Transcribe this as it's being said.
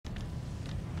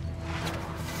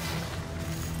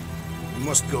We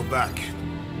must go back.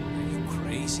 Are you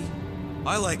crazy?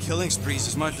 I like killing sprees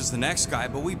as much as the next guy,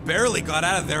 but we barely got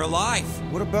out of there alive.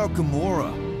 What about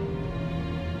Gamora?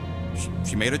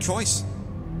 She made a choice.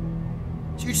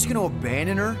 So you're just gonna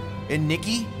abandon her? And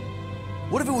Nikki?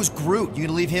 What if it was Groot? You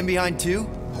gonna leave him behind too?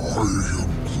 I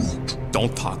am Groot.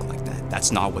 Don't talk like that.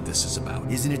 That's not what this is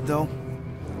about. Isn't it though?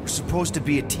 We're supposed to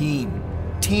be a team.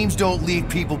 Teams don't leave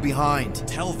people behind.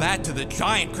 Tell that to the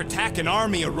giant Kratakan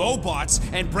army of robots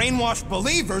and brainwashed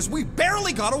believers we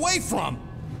barely got away from.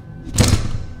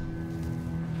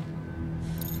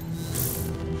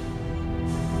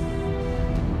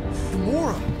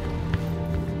 Gamora!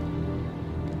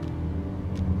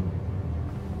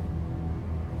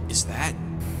 Is that?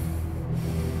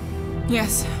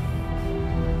 Yes.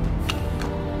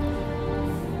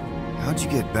 How'd you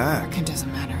get back? It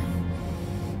doesn't matter.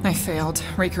 I failed.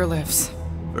 Raker lives.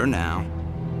 For now.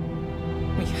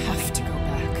 We have to go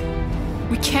back.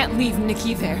 We can't leave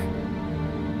Nikki there.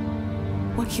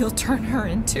 What he'll turn her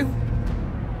into?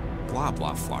 Blah,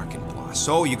 blah, flarkin' blah.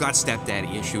 So you got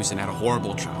stepdaddy issues and had a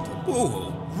horrible childhood.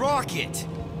 Boo-hoo. Rocket!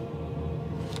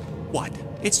 What?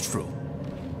 It's true.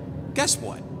 Guess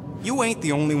what? You ain't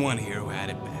the only one here who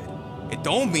had it bad. It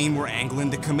don't mean we're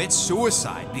angling to commit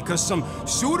suicide because some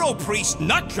pseudo-priest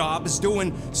nutjob is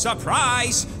doing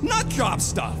surprise nutjob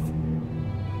stuff.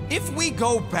 If we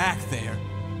go back there,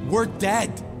 we're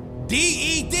dead.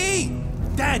 D-E-D!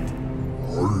 Dead! I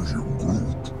am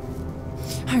Groot.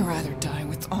 I'd rather die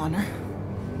with honor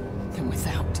than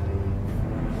without.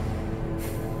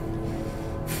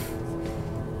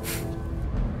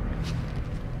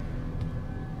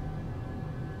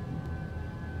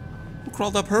 Who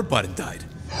crawled up her butt and died?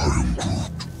 I am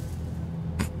Groot.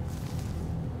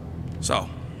 So,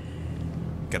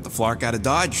 get the Flark out of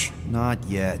Dodge? Not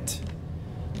yet.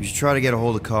 We should try to get a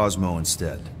hold of Cosmo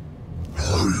instead.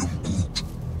 I am Groot.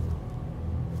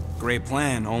 Great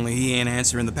plan, only he ain't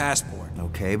answering the passport.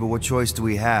 Okay, but what choice do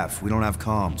we have? We don't have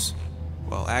comms.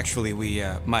 Well, actually, we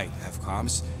might have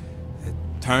comms. It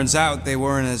turns out they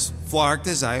weren't as flarked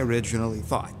as I originally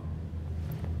thought.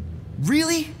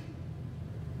 Really?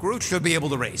 Groot should be able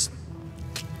to raise them.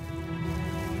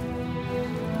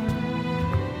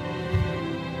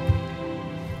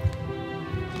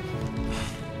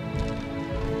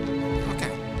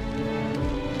 Okay.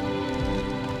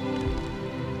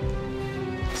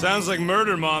 Sounds like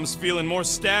Murder Mom's feeling more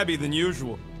stabby than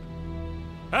usual.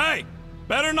 Hey!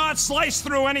 Better not slice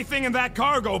through anything in that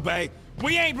cargo bay.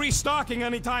 We ain't restocking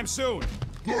anytime soon.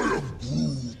 I am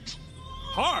Groot.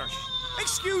 Harsh?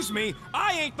 Excuse me,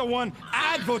 I ain't the one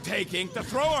advocating to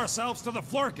throw ourselves to the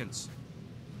Flurkins.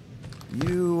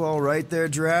 You alright there,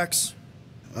 Drax?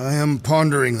 I am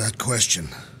pondering that question.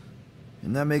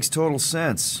 And that makes total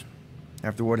sense.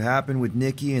 After what happened with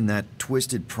Nikki and that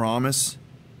twisted promise,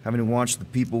 having to watch the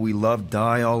people we love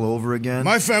die all over again.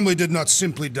 My family did not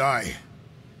simply die.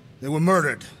 They were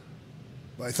murdered.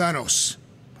 By Thanos.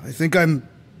 I do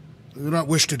not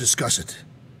wish to discuss it.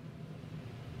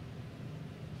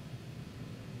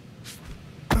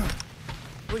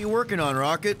 What are you working on,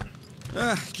 Rocket?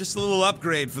 Just a little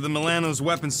upgrade for the Milano's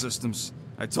weapon systems.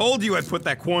 I told you I'd put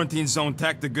that quarantine zone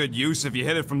tech to good use if you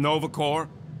hit it from Nova Corps.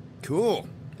 Cool.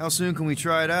 How soon can we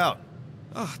try it out?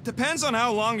 Depends on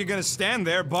how long you're gonna stand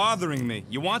there bothering me.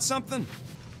 You want something?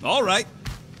 All right.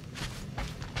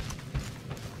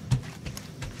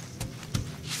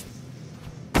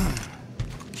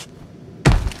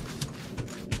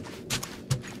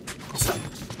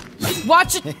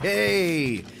 Watch it!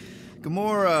 Hey!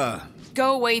 Gamora!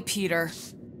 Go away, Peter.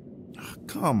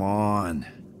 Come on.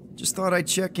 Just thought I'd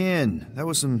check in. That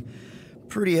was some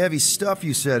pretty heavy stuff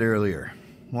you said earlier.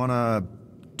 Wanna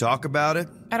talk about it?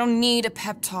 I don't need a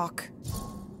pep talk.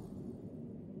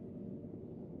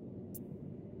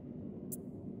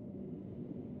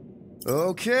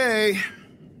 Okay.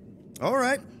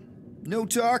 Alright. No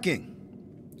talking.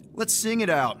 Let's sing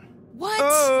it out. What?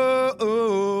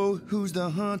 Oh, who's the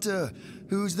hunter?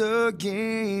 Who's the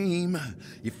game?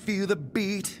 You feel the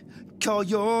beat, call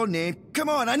your name. Come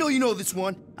on, I know you know this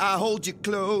one. I hold you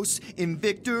close in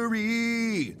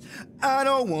victory. I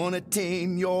don't want to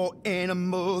tame your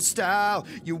animal style.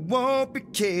 You won't be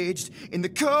caged in the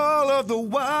call of the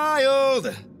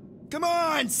wild. Come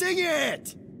on, sing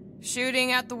it!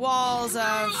 Shooting at the walls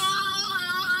of...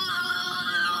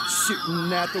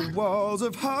 Shooting at the walls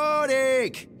of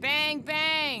heartache. Bang,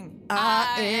 bang!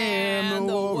 I am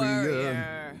the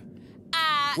warrior.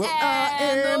 I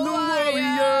am the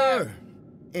warrior.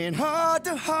 And heart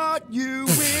to heart you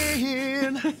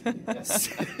win.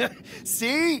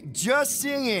 See? Just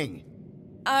singing.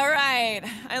 All right,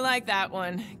 I like that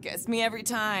one. Gets me every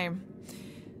time.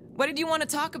 What did you want to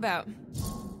talk about?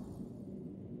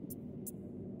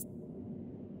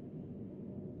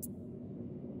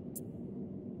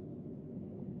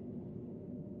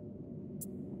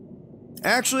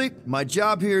 Actually, my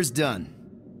job here is done.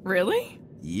 Really?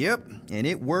 Yep, and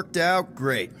it worked out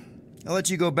great. I'll let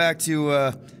you go back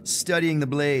to, studying the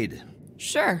blade.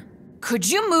 Sure. Could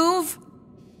you move?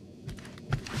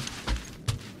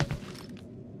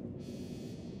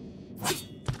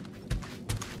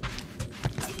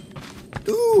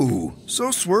 Ooh, so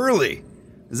swirly.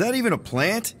 Is that even a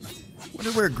plant?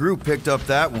 Wonder where Groot picked up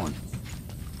that one.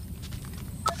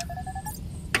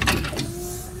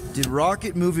 Did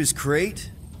Rocket move his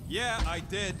crate? Yeah, I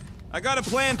did. I got a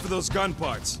plan for those gun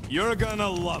parts. You're gonna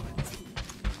love it.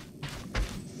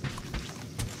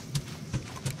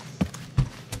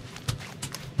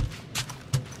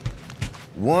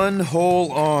 One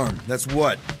whole arm. That's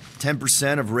what,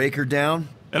 10% of Raker down?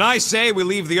 And I say we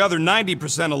leave the other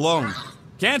 90% alone.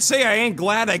 Can't say I ain't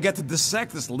glad I get to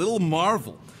dissect this little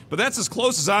marvel, but that's as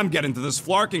close as I'm getting to this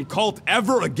flarking cult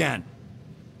ever again.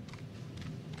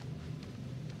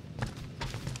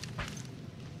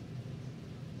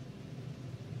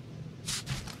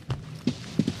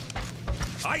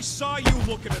 I saw you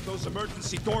looking at those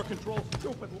emergency door controls,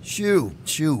 stupid.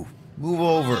 Shoo, move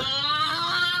over.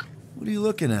 What are you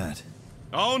looking at?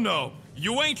 Oh no,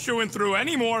 you ain't chewing through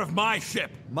any more of my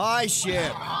ship. My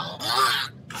ship.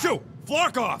 Shoo,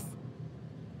 flark off.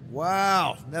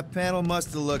 Wow, that panel must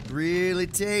have looked really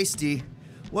tasty.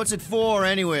 What's it for,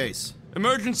 anyways?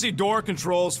 Emergency door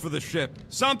controls for the ship.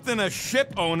 Something a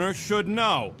ship owner should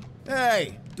know.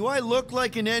 Hey, do I look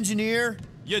like an engineer?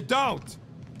 You don't.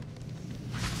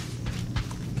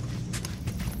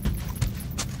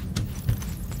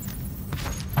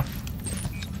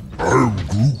 I am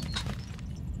Groot.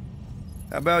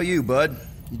 How about you, bud?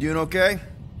 You doing okay?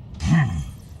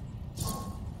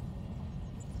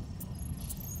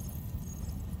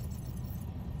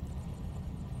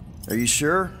 Are you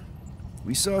sure?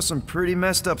 We saw some pretty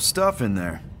messed up stuff in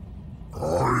there. I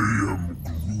am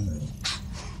Groot.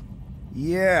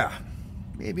 Yeah.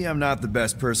 Maybe I'm not the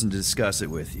best person to discuss it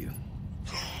with you.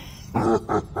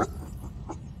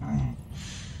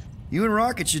 You and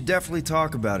Rocket should definitely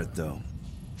talk about it, though.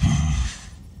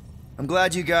 I'm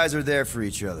glad you guys are there for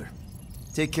each other.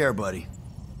 Take care, buddy.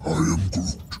 I am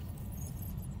Groot.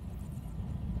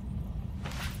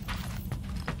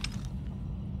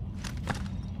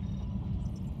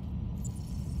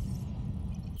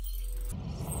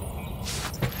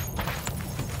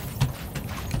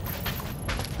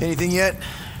 Anything yet?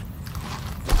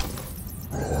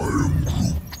 I am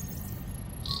Groot.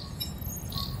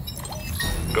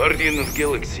 Guardian of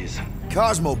Galaxies.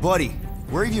 Cosmo, buddy.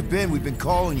 Where have you been? We've been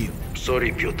calling you.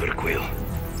 Sorry, Piotr Quill.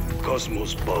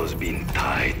 Cosmo's ball's been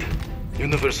tied.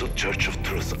 Universal Church of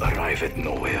Truth arrive at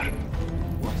nowhere.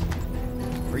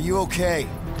 Are you okay?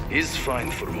 He's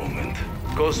fine for a moment.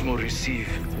 Cosmo receive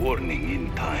warning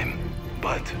in time,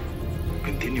 but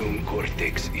Continuum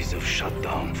Cortex is of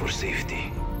shutdown for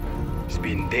safety. It's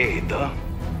been dead, huh?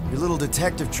 Your little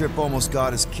detective trip almost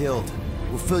got us killed.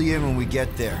 We'll fill you in when we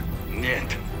get there.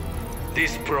 Yet,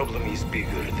 this problem is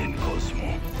bigger than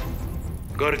Cosmo.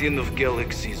 Guardian of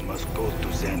Galaxies must go to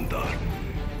Xandar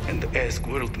and ask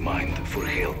Worldmind for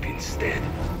help instead.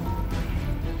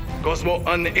 Cosmo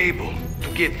unable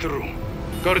to get through.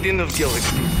 Guardian of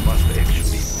Galaxies must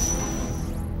actually...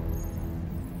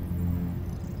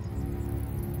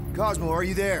 Cosmo, are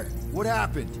you there? What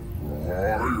happened?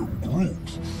 I am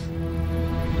Groot.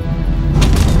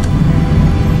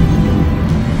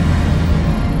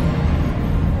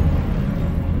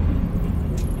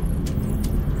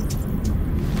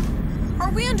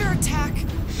 Are we under attack?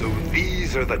 So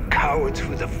these are the cowards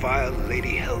who defile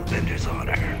Lady Hellbender's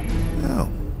honor. Oh,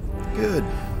 good.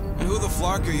 And who the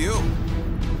flark are you?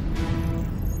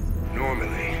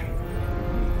 Normally,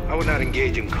 I would not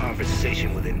engage in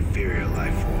conversation with inferior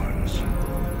life forms.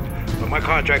 But my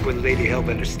contract with Lady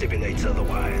Hellbender stipulates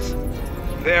otherwise.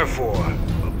 Therefore,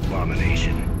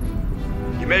 abomination.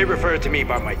 You may refer to me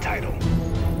by my title.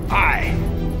 I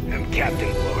am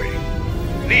Captain Glory,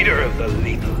 leader of the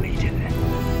Lethal Legion.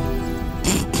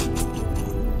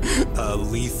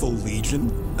 Lethal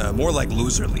Legion? More like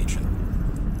Loser Legion.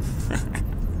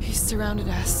 He surrounded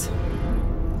us.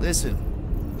 Listen,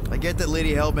 I get that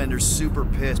Lady Hellbender's super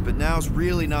pissed, but now's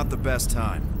really not the best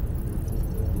time.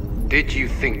 Did you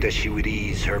think that she would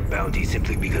ease her bounty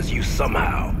simply because you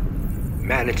somehow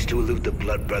managed to elude the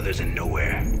Blood Brothers in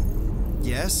nowhere?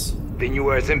 Yes? Then you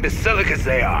are as imbecilic as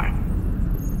they are.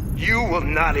 You will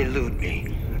not elude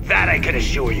me. That I can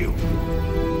assure you.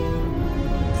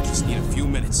 I just need a few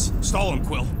minutes. Stall him,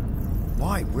 Quill.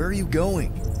 Why? Where are you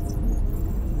going?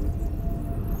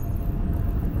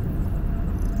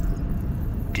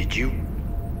 Did you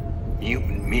mute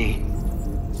me?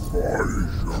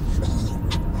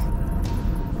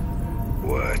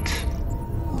 What?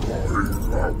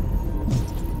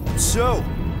 So,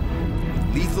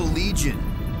 Lethal Legion.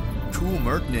 Cool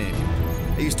merc name.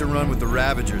 I used to run with the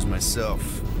Ravagers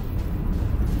myself.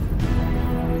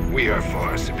 We are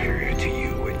far superior to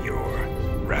you and your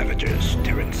Ravagers,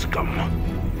 Terran scum.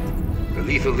 The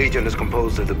Lethal Legion is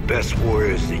composed of the best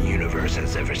warriors the universe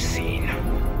has ever seen.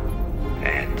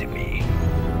 And me.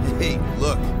 Hey,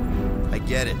 look. I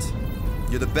get it.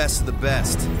 You're the best of the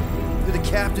best. You're the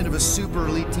captain of a super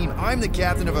elite team. I'm the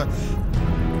captain of a...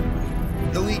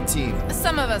 elite team.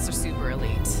 Some of us are super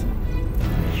elite.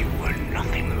 You are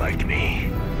nothing like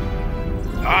me.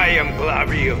 I am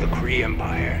Glari of the Kree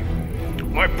Empire.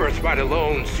 My birthright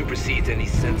alone supersedes any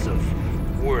sense of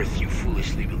worth you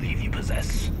foolishly believe you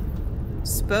possess.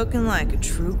 Spoken like a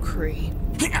true Kree.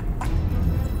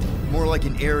 More like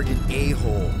an arrogant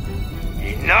a-hole.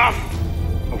 Enough!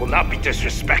 I will not be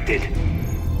disrespected.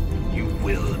 You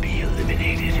will be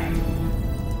eliminated.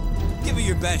 Give it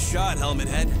your best shot, Helmet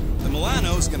Head. The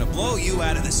Milano's gonna blow you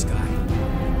out of the sky.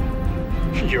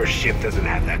 Your ship doesn't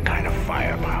have that kind of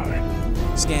firepower.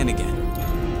 Scan again.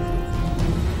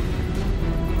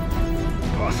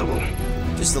 Possible.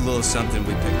 Just a little something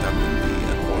we picked up in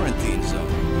the quarantine zone.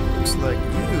 Looks like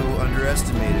you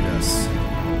underestimated us.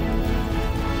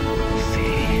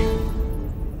 See?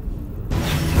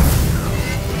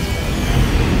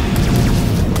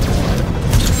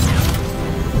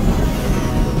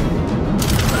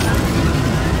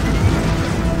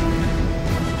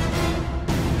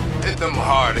 Hit them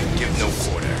hard and give no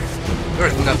quarter.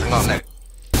 There's nothing on that.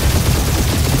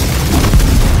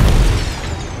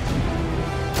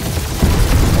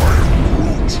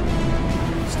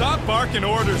 Stop barking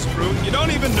orders, Groot. You don't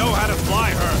even know how to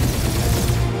fly her.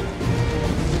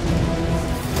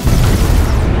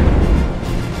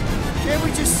 Can't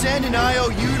we just send an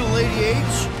IOU to Lady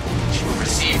H? She will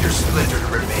receive your splintered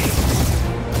remains.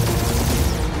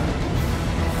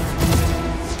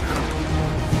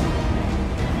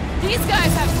 These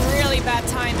guys have really bad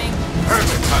timing.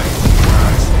 Perfect timing, where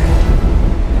I stand.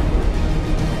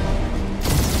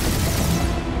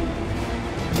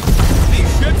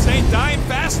 These ships ain't dying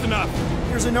fast enough.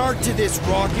 There's an art to this,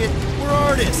 Rocket. We're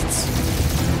artists.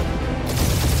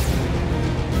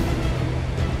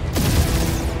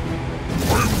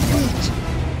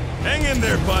 Hang in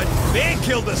there, bud. They ain't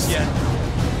killed us yet.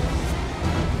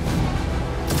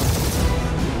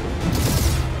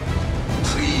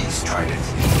 Please try to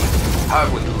flee. I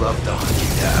would love to hunt you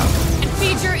down. And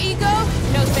feed your ego?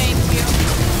 No thank you.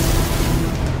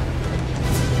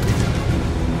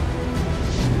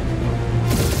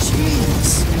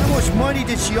 Jeez, how much money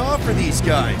did she offer these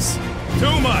guys?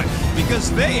 Too much, because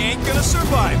they ain't gonna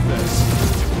survive this.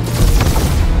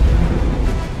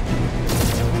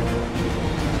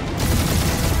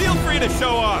 Feel free to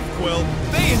show off, Quill.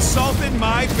 They insulted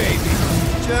my baby.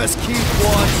 Just keep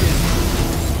watching.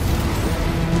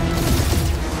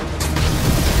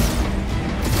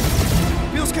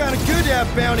 Feels kind of good to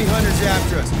have bounty hunters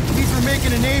after us. Means we're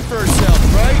making a name for ourselves,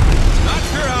 right? Not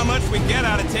sure how much we get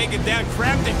out of taking down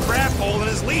Crafted Craphole and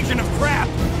his Legion of Crap.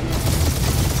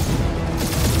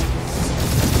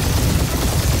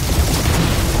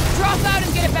 Drop out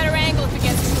and get a better angle if it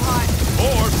gets too hot.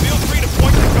 Or feel free to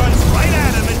point the guns right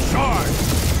at him and charge.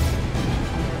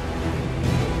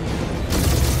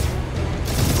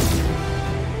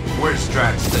 Where's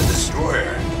Drax the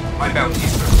Destroyer? My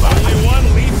bounties are low. Only one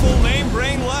lethal name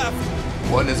brain left.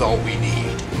 One is all we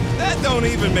need. That don't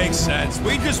even make sense.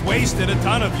 We just wasted a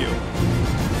ton of you.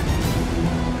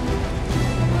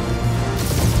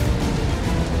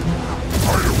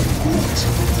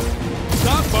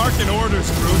 Stop barking orders,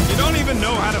 Groot. You don't even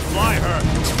know how to fly her.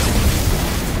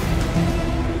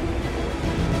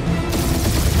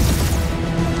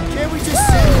 Can't we just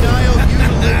send an IOU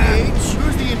to Lady H?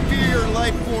 Who's the inferior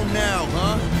life form now,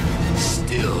 huh?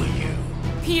 Still you.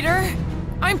 Peter,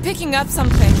 I'm picking up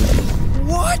something.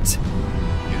 What?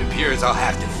 It appears I'll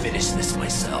have to finish this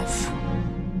myself.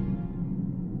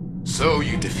 So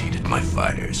you defeated my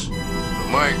fighters, but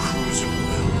my cruiser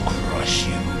will crush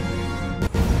you.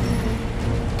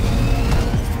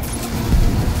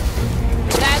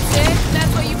 That's it?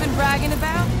 That's what you've been bragging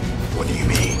about? What do you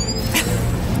mean?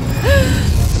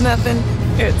 Nothing.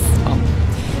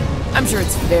 I'm sure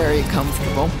it's very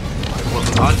comfortable. I will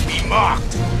not be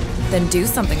mocked. Then do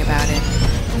something about it.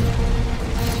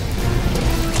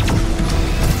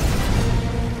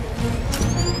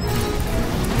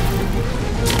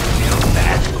 Feel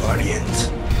that,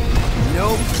 Guardians?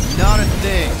 Nope, not a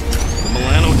thing. The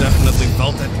Milano definitely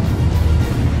felt it.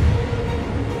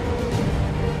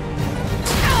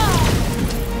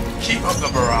 Keep up the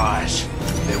barrage.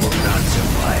 They will not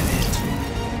survive it.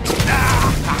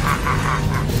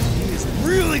 He is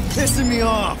really pissing me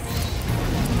off.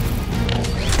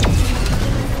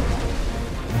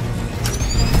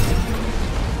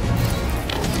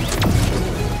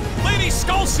 Lady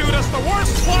Skullsuit has the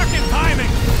worst fucking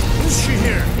timing! Who's she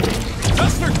here?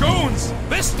 Just her goons!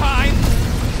 This time!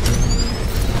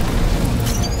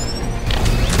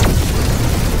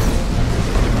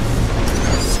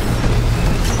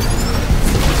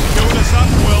 Doing us up,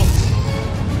 Will.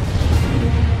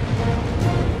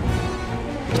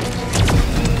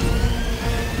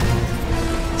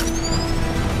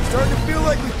 Starting to feel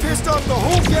like we pissed off the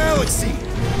whole galaxy.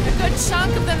 A good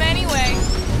chunk of them anyway.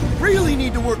 Really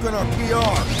need to work on our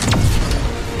PR.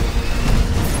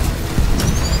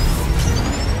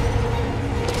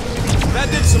 That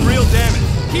did some real damage.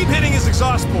 Keep hitting his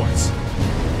exhaust ports.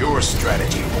 Your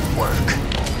strategy will work.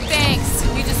 Thanks.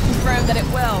 We just confirmed that it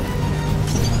will.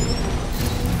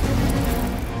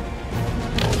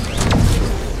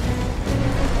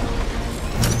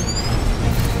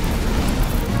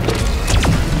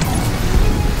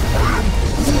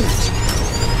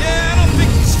 Yeah, I don't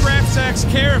think these scrap sacks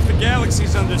care if the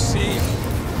galaxy's under siege.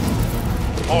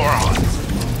 Morons.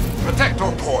 Protect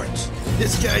our ports.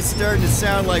 This guy's starting to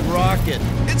sound like Rocket.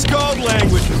 It's called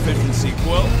language efficiency,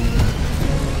 Quill.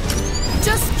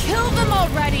 Just kill them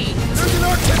already! There's an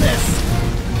archivist!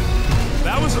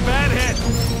 That was a bad hit.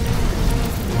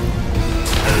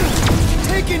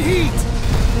 Taking heat!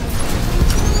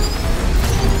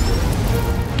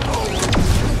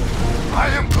 I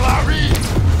am Clary,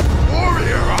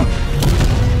 warrior of...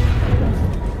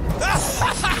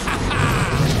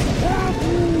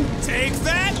 Take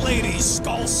that, Lady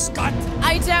Skullscut!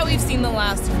 I doubt we've seen the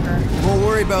last of her. We'll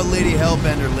worry about Lady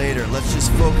Hellbender later. Let's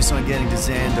just focus on getting to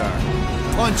Xandar.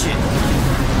 Punch it!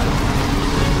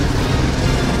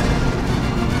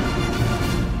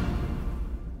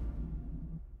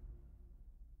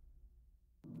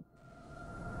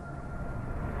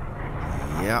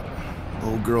 Yep.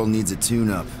 Old girl needs a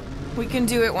tune-up. We can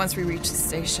do it once we reach the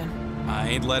station. I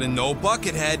ain't letting no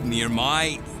buckethead near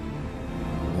my...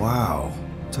 Wow.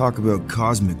 Talk about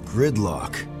cosmic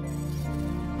gridlock.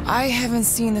 I haven't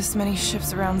seen this many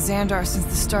ships around Xandar since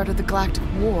the start of the Galactic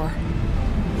War.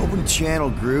 Open a channel,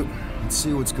 Groot. Let's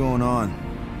see what's going on.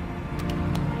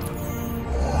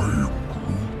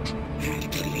 Have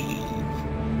to leave.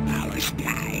 Our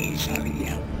skies are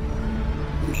yellow.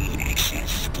 Need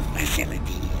access to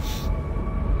facilities.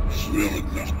 Snel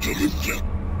nachterlitten.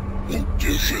 Und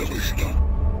Gesellschaft.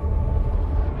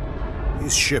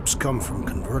 These ships come from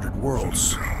converted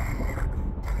worlds.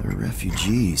 They're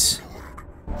refugees.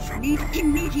 Need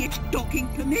immediate docking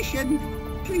permission.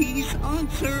 Please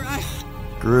answer us.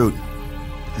 Groot,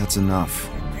 that's enough.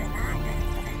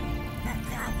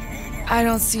 I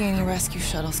don't see any rescue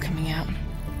shuttles coming out.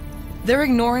 They're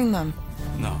ignoring them.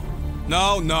 No.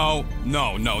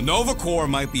 Nova Corps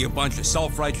might be a bunch of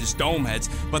self-righteous domeheads,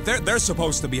 but they're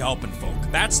supposed to be helping folk.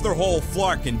 That's their whole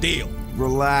flarkin' deal.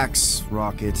 Relax,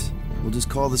 Rocket. We'll just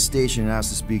call the station and ask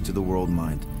to speak to the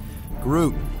Worldmind.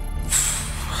 Groot.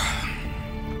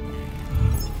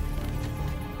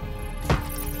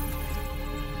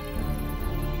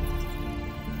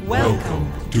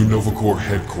 Welcome to Nova Corps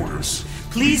headquarters.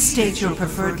 Please state your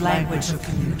preferred language of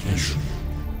communication.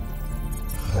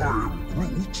 I am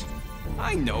Groot.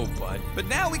 I know, bud, but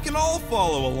now we can all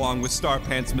follow along with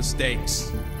Starpant's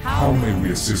mistakes. How may we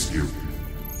assist you?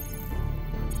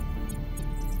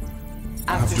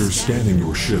 After scanning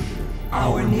your ship,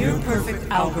 our near-perfect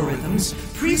algorithms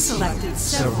pre-selected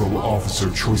several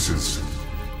officer choices.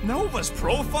 Nova's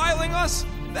profiling us?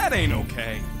 That ain't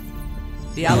okay.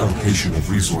 The allocation of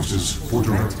resources for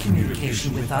direct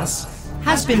communication with us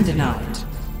has been denied.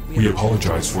 We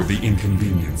apologize for the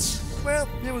inconvenience. Well,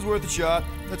 it was worth a shot.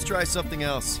 Let's try something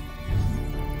else.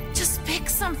 Just pick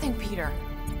something, Peter.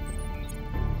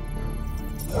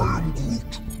 I am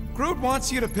Groot. Groot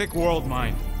wants you to pick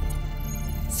Worldmind.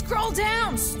 Scroll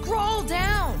down! Scroll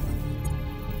down!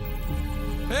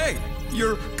 Hey,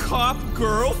 your cop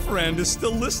girlfriend is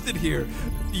still listed here.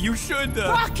 You should,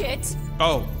 Rocket!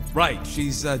 Oh, right,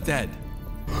 she's, dead.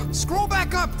 Scroll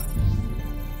back up!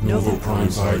 Nova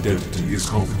Prime's identity is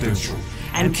confidential.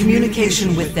 And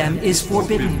communication with them is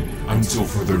forbidden. Until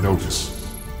further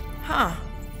notice. Huh.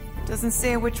 Doesn't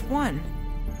say which one.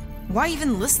 Why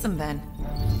even list them then?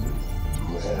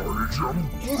 I am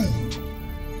Groot.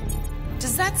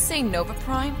 Does that say Nova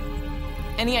Prime?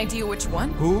 Any idea which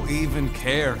one? Who even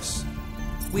cares?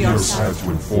 We are sad to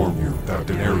inform you that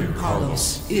Denarian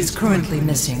Carlos is currently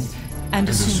missing and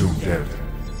is assumed dead.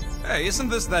 Hey, isn't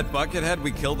this that buckethead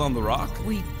we killed on the rock?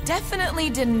 We definitely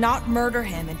did not murder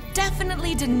him, and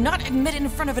definitely did not admit it in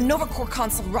front of a Nova Corps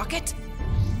console, Rocket.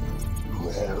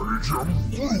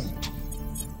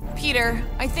 Peter,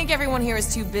 I think everyone here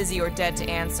is too busy or dead to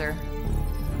answer.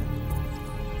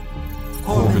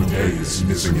 Corpsman A is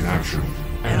missing in action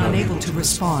and unable to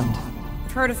respond.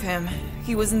 I've heard of him.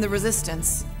 He was in the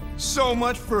Resistance. So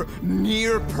much for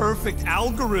near-perfect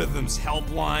algorithms,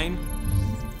 Helpline.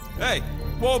 Hey,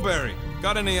 Woolberry,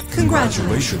 got any...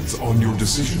 Congratulations on your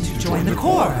decision to Join the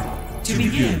Corps. To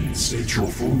begin, state your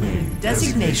full name,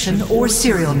 designation, or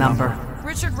serial number.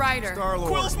 Richard Ryder.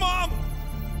 Quill's mom!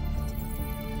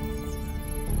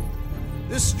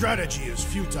 This strategy is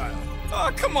futile.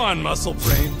 Oh, come on, muscle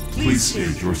brain. Please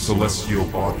state your celestial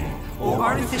body or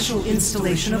artificial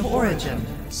installation of origin.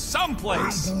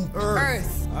 Someplace.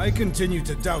 Earth. I continue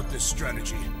to doubt this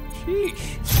strategy.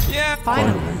 Sheesh. Yeah.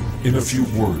 Finally, in a few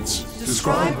words,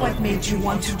 describe what made you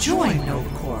want to join Nova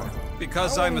Corps.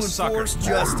 Because I'm a sucker. Enforce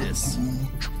justice.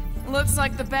 Looks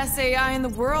like the best AI in the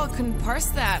world couldn't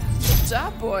parse that. Good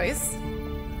job, boys.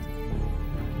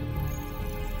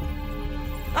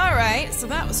 Alright, so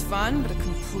that was fun, but a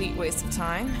complete waste of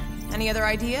time. Any other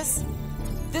ideas?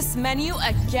 This menu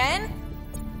again?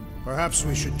 Perhaps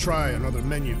we should try another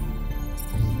menu.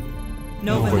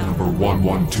 Nova number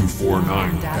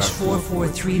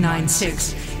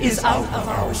 11249-44396 is out of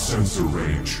our sensor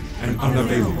range and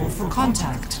unavailable for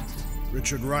contact.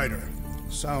 Richard Ryder.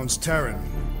 Sounds Terran.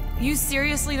 You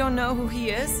seriously don't know who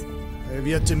he is? I have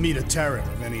yet to meet a Terran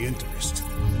of any interest.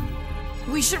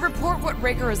 We should report what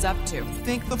Raker is up to.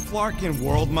 Think the Flark in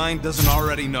Worldmind doesn't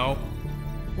already know?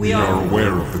 We are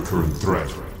aware of the current threat,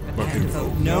 but can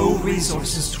devote no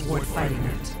resources toward fighting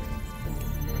it.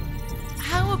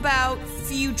 How about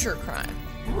future crime?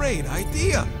 Great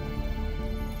idea.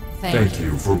 Thank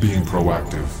you for being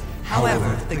proactive.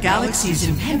 However, the galaxy's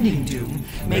impending doom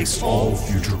makes all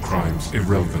future crimes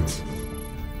irrelevant.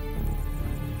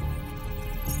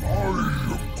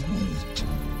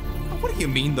 What do you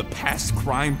mean the past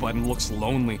crime button looks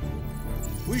lonely?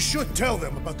 We should tell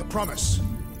them about the promise.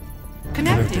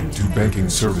 Connecting to banking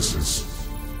services.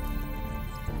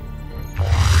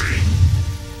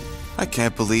 I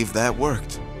can't believe that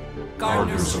worked.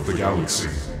 Guardians of the Galaxy.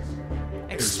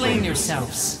 Explain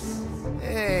yourselves.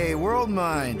 Hey,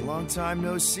 Worldmind, long time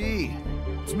no see.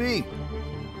 It's me,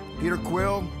 Peter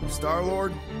Quill,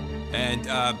 Star-Lord. And,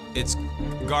 it's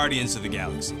Guardians of the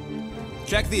Galaxy.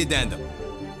 Check the addendum.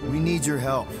 We need your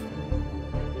help.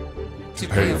 To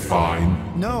pay a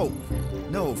fine? No,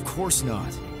 of course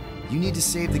not. You need to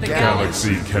save the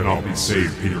galaxy cannot be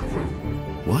saved, Peter Quill.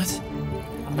 What?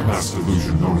 A mass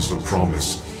delusion known as the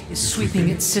Promise is sweeping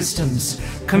its systems,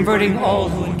 converting all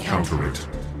who encounter it.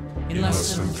 In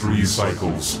less than 3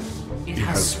 cycles, it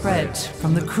has spread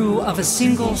from the crew of a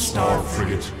single star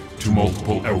frigate to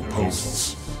multiple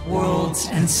outposts, worlds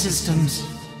and systems.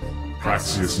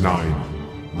 Praxius 9,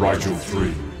 Rigel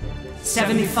 3.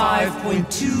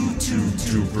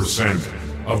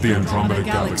 75.222% of the Andromeda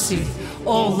Galaxy.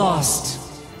 All lost.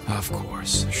 Of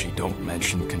course, she don't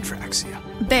mention Contraxia.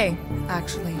 They,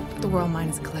 actually. The Worldmind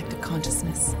is a collective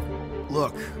consciousness.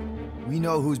 Look, we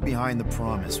know who's behind the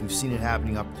promise. We've seen it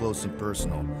happening up close and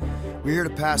personal. We're here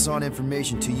to pass on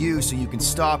information to you so you can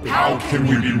stop it. How can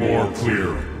we be more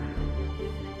clear?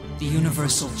 The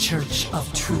Universal Church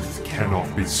of Truth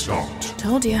cannot be stopped.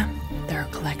 Told ya, they're a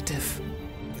collective.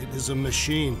 It is a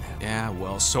machine. Yeah,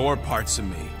 well, so are parts of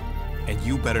me. And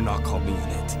you better not call me in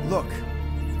it. Look,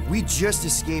 we just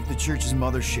escaped the Church's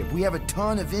mothership. We have a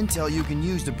ton of intel you can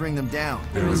use to bring them down.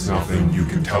 There is nothing you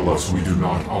can tell us we do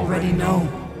not already know.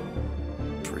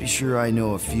 Pretty sure I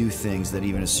know a few things that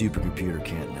even a supercomputer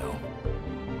can't know.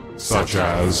 Such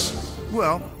as?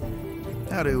 Well,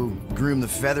 how to groom the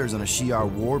feathers on a Shi'ar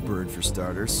warbird, for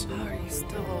starters. How are you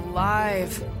still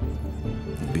alive?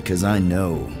 Because I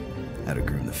know how to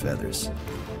groom the feathers.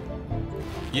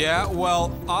 Yeah,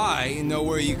 well, I know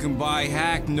where you can buy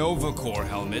hacked Nova Corps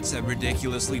helmets at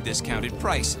ridiculously discounted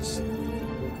prices.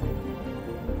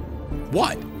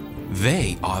 What?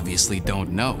 They obviously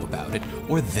don't know about it,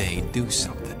 or they do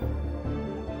something.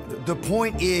 The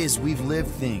point is, we've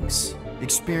lived things,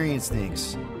 experienced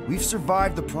things. We've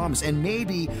survived the promise, and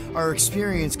maybe our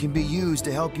experience can be used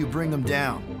to help you bring them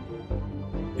down.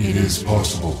 It is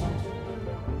possible.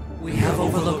 We have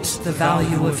overlooked the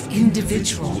value of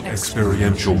individual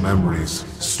experiential memories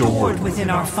stored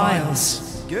within our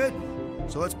files. Good.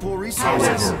 So let's pull resources.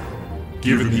 However,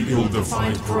 given the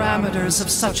ill-defined parameters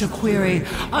of such a query,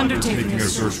 undertaking a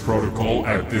search protocol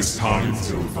at this time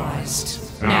is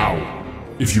ill-advised. Now,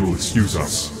 if you will excuse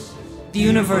us. The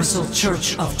Universal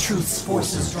Church of Truth's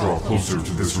forces Draw closer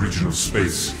to this region of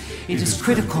space. It is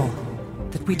critical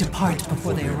that we depart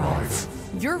before they arrive.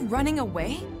 You're running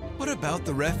away? What about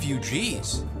the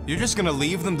refugees? You're just gonna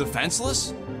leave them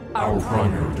defenseless? Our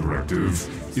primary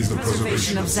directive is the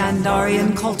preservation of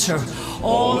Xandarian culture.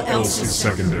 All else is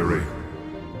secondary.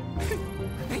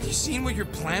 Ain't you seen what your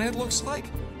planet looks like?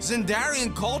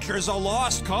 Xandarian culture is a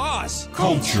lost cause.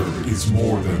 Culture is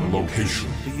more than a location.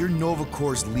 But you're Nova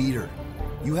Corps' leader.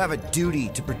 You have a duty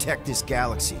to protect this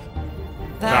galaxy.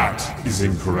 That is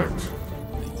incorrect.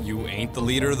 You ain't the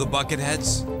leader of the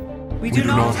Bucketheads? We do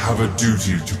not have a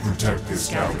duty to protect this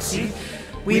galaxy.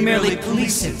 We merely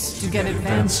police it to get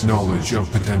advanced knowledge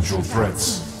of potential threats.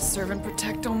 Serve and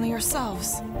protect only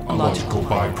yourselves. A logical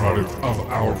byproduct of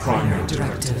our primary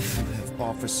directive. You have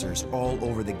officers all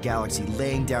over the galaxy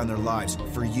laying down their lives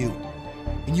for you.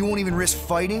 And you won't even risk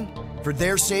fighting? For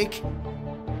their sake?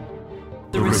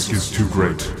 The risk is too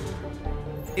great.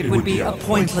 It would be a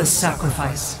pointless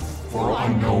sacrifice. For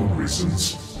unknown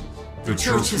reasons. The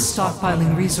Church is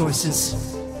stockpiling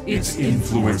resources. Its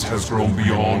influence has grown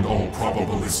beyond all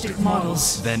probabilistic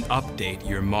models. Then update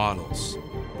your models.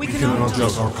 We cannot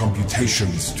adjust our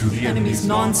computations to the enemy's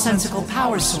nonsensical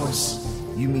power source.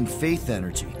 You mean faith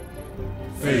energy?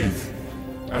 Faith,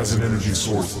 as an energy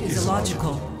source, is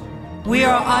illogical. We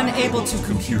are unable to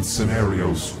compute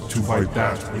scenarios to fight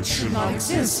that which should not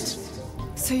exist.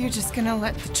 So you're just gonna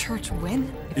let the Church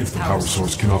win? If the power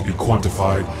source cannot be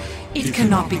quantified, it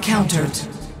cannot be countered.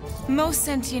 Most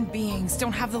sentient beings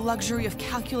don't have the luxury of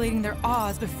calculating their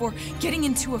odds before getting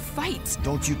into a fight.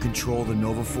 Don't you control the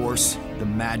Nova Force? The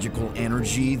magical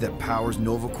energy that powers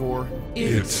Nova Corps?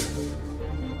 It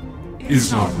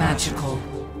is not magical.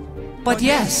 But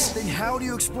yes. Then how do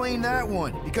you explain that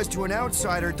one? Because to an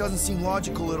outsider, it doesn't seem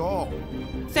logical at all.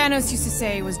 Thanos used to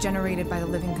say it was generated by the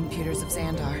living computers of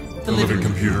Xandar. The living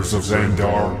computers of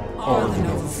Xandar are the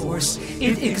Nova Force.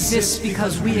 It exists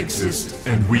because we exist.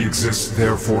 And we exist,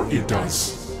 therefore it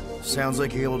does. Sounds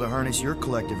like you're able to harness your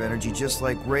collective energy just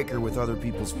like Raker with other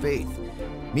people's faith.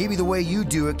 Maybe the way you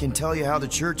do it can tell you how the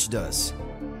Church does.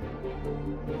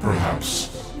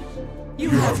 Perhaps. You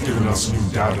have given us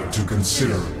new data to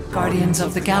consider. Guardians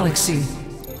of the Galaxy,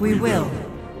 we will.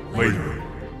 Later.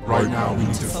 Right now we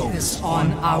need to focus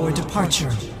on our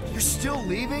departure. You're still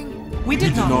leaving? We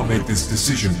did not make this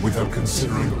decision without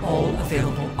considering all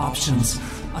available options.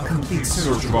 A complete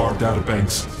search of our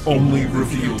databanks only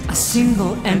revealed a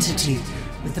single entity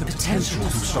with the potential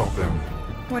to stop them.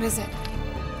 What is it?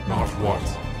 Not what.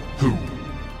 Who?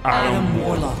 Adam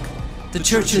Warlock, the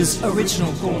Church's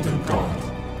original Golden God.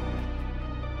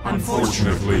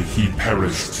 Unfortunately, he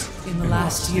perished in the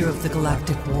last year of the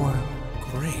Galactic War.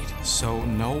 Great. So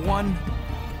no one?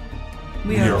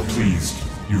 We are pleased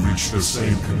you reached the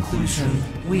same conclusion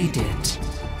we did.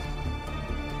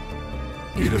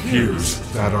 It appears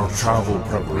that our travel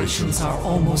preparations are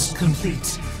almost complete.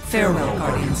 Farewell,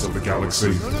 Guardians of the Galaxy.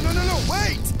 No,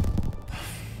 wait!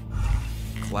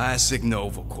 Classic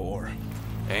Nova Corps.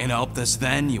 Ain't helped us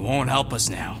then, you won't help us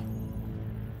now.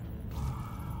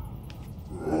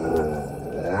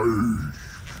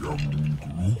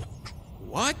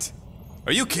 What?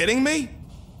 Are you kidding me?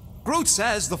 Groot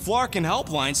says the Flarkin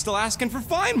helpline's still asking for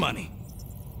fine money.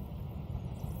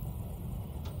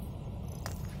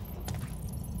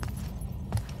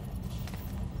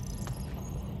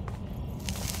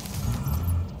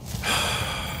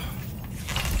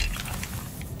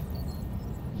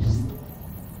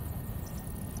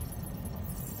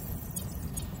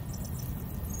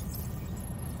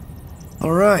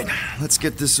 All right, let's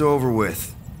get this over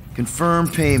with. Confirm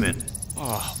payment.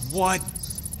 Oh, what?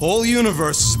 Whole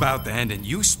universe is about to end and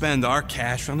you spend our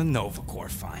cash on a Nova Corps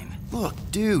fine. Look,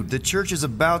 dude, the Church is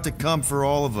about to come for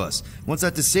all of us. Once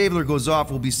that disabler goes off,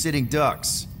 we'll be sitting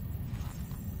ducks.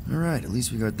 All right, at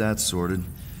least we got that sorted.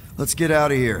 Let's get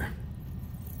out of here.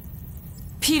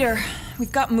 Peter,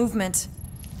 we've got movement.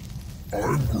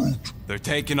 I'm Groot. They're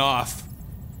taking off.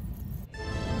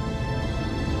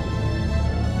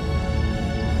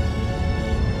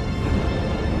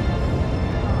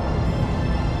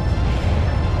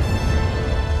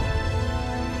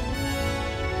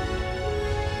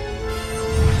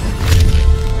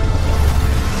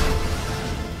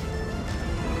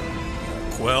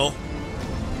 Quill?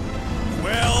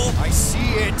 Quill? I see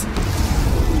it!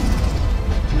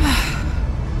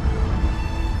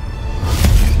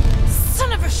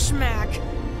 Son of a schmack!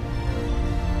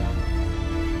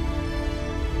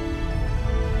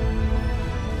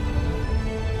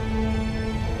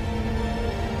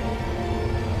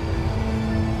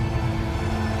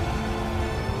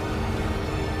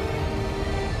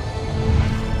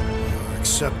 You're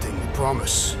accepting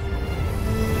promise.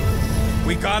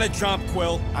 We gotta jump,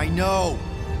 Quill. I know.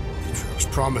 Atrio's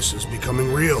promise is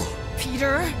becoming real.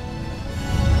 Peter?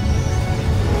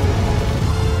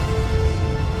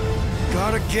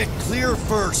 Gotta get clear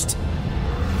first.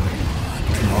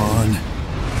 Come on.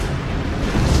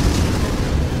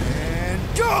 And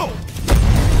go!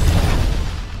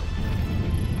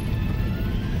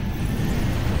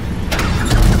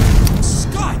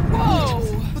 Scott! Whoa!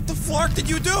 What the flark did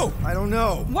you do? I don't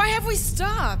know. Why have we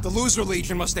stopped? The Loser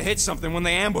Legion must have hit something when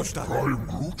they ambushed us.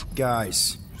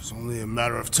 Guys. It's only a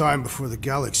matter of time before the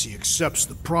galaxy accepts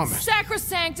the promise.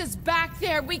 Sacrosanct is back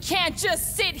there. We can't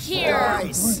just sit here.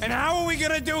 Guys. And how are we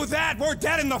gonna do that? We're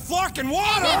dead in the flarkin'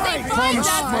 water! If they find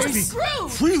us, we're must be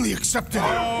screwed. freely accepted.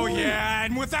 Oh, yeah,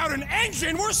 and without an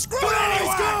engine, we're screwed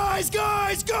anyway!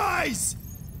 Guys!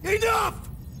 Enough!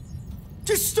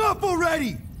 Just stop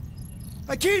already!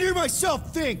 I can't hear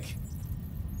myself think!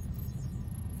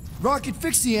 Rocket,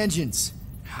 fix the engines.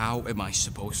 How am I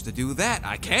supposed to do that?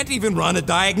 I can't even run a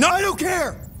diagnostic. I don't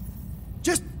care!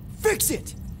 Just fix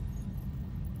it!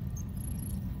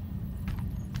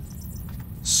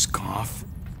 Scoff.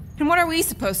 And what are we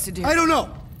supposed to do? I don't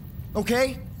know,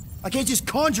 okay? I can't just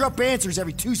conjure up answers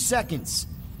every 2 seconds.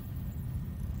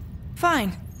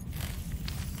 Fine.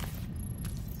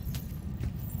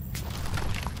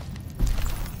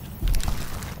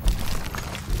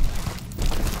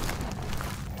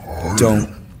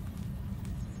 Don't.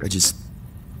 I just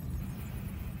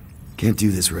can't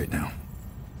do this right now.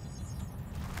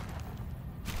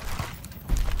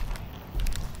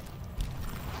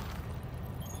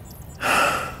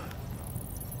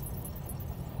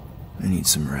 I need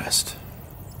some rest.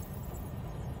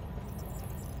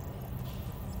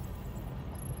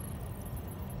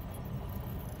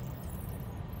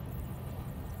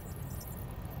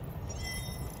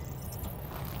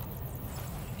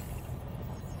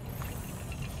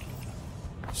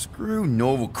 Screw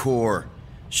Nova Corps.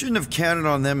 Shouldn't have counted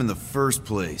on them in the first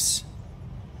place.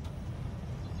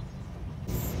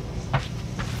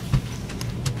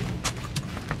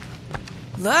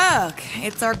 Look,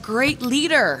 it's our great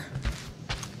leader.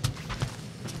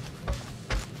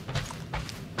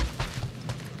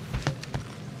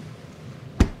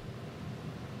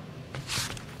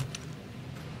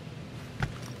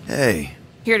 Hey.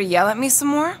 Here to yell at me some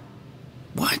more?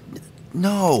 What?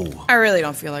 No. I really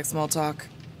don't feel like small talk.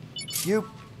 You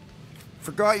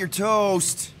forgot your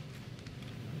toast.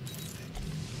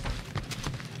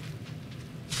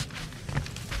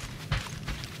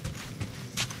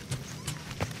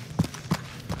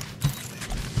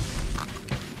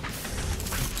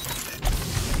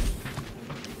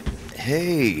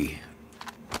 Hey,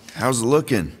 how's it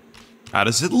looking? How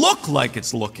does it look like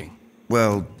it's looking?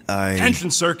 Well,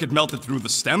 Tension circuit melted through the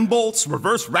stem bolts,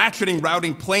 reverse ratcheting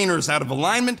routing planers out of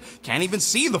alignment, can't even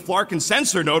see the Flarkin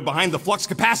sensor node behind the flux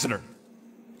capacitor.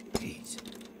 Wait.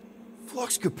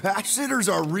 Flux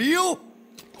capacitors are real?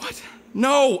 What?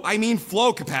 No, I mean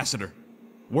flow capacitor.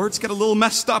 Words get a little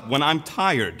messed up when I'm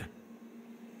tired.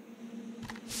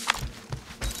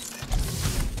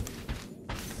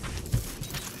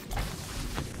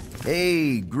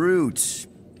 Hey, Groot.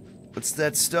 What's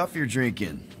that stuff you're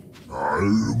drinking? I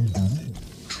am Groot.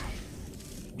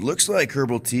 Looks like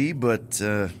herbal tea, but,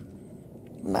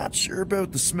 not sure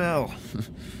about the smell.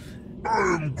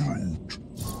 I am Groot.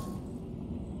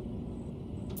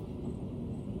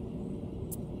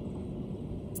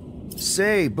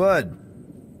 Say, bud,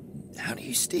 how do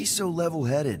you stay so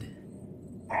level-headed?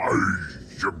 I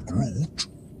am Groot.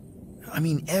 I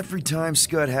mean, every time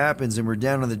Scud happens and we're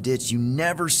down in the ditch, you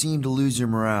never seem to lose your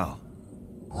morale.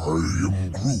 I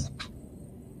am Groot.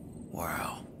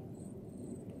 Wow.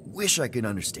 Wish I could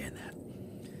understand that.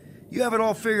 You have it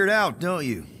all figured out, don't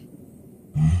you?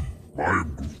 I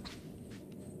am Groot.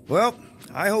 Well,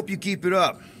 I hope you keep it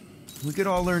up. We could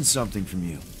all learn something from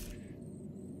you.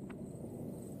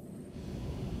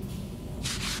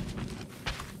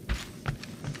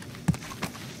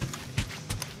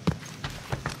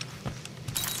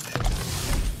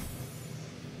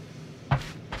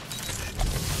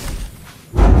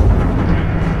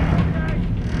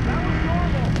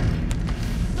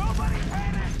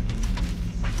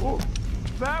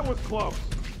 That was close.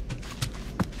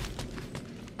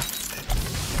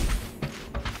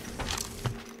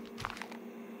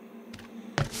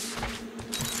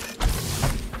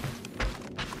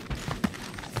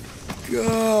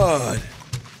 God.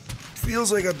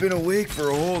 Feels like I've been awake for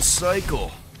a whole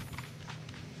cycle.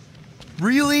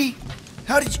 Really?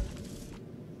 How did you...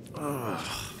 Ugh.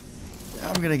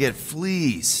 I'm gonna get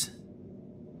fleas.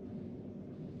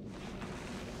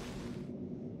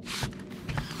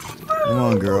 Come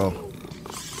on, girl.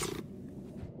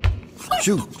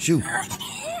 Shoot.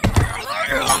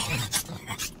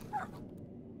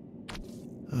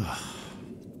 Ugh,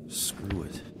 screw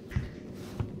it.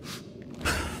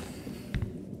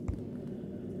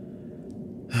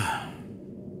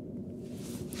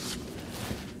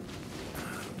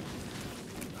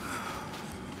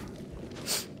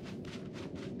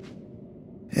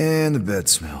 And the bed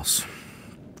smells.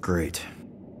 Great.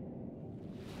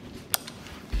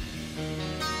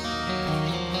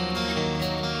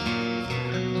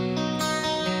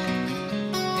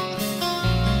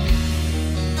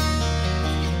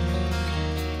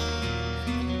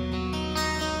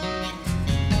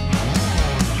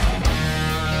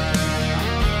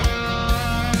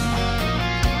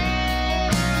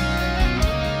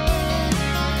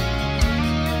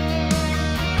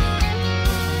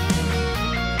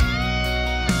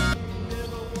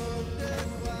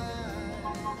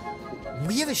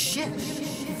 We have a ship.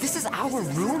 This is our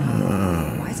room?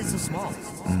 Why is it so small?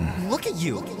 Look at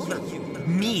you.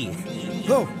 Me.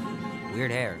 Oh.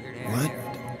 Weird hair. What?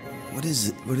 What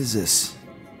is this?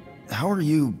 How are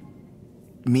you...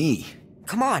 me?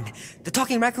 Come on. The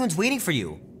talking raccoon's waiting for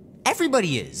you.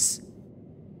 Everybody is.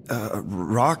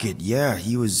 Rocket, yeah,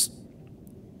 he was...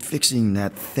 fixing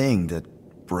that thing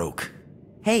that broke.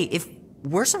 Hey, if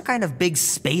we're some kind of big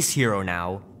space hero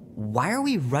now, why are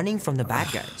we running from the bad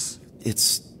guys?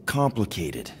 It's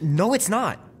complicated. No, it's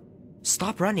not.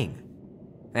 Stop running.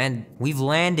 And we've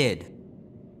landed.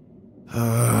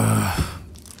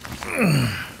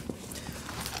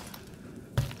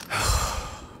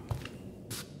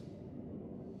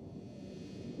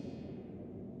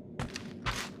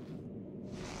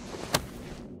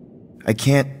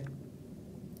 can't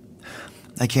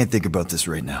think about this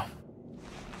right now.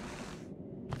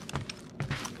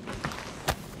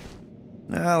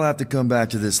 I'll have to come back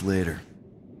to this later.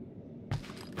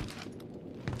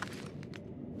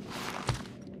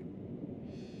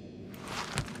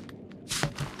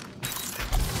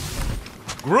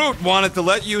 Groot wanted to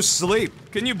let you sleep.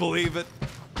 Can you believe it?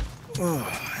 Oh,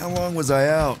 how long was I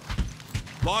out?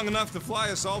 Long enough to fly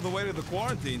us all the way to the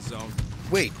quarantine zone.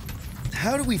 Wait,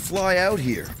 how do we fly out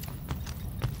here?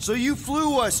 So you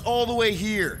flew us all the way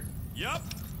here? Yup.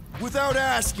 Without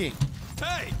asking?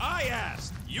 Hey, I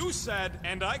asked. You said,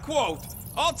 and I quote,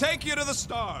 "I'll take you to the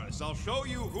stars. I'll show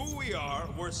you who we are.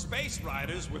 We're space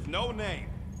riders with no name."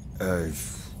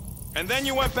 And then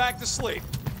you went back to sleep.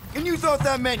 And you thought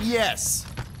that meant yes?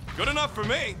 Good enough for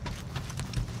me.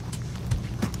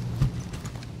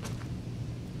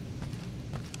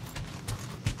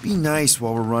 Be nice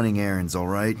while we're running errands, all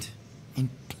right? And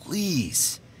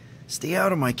please, stay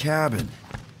out of my cabin.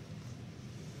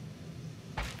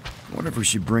 I wonder if we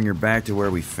should bring her back to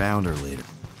where we found her later.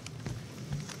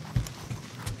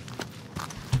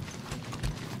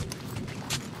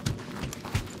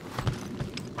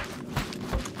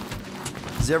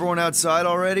 Is everyone outside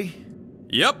already?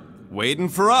 Yep, waiting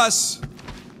for us.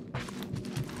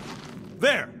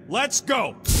 There, let's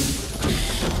go.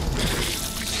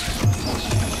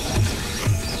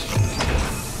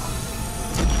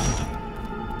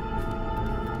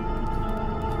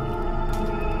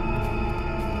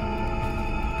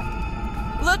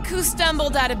 Look who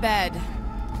stumbled out of bed.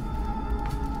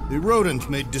 The rodent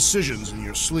made decisions in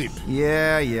your sleep.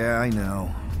 Yeah, I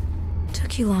know.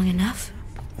 Took you long enough.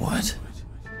 What?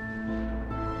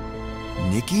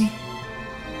 Nikki?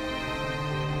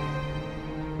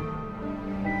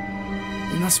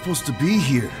 You're not supposed to be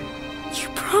here. You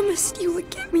promised you would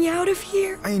get me out of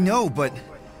here. I know, but...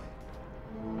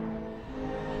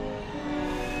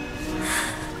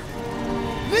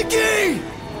 Nikki!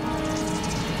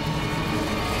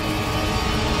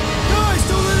 Guys,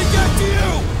 don't let it get to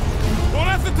you! Don't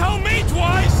have to tell me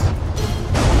twice!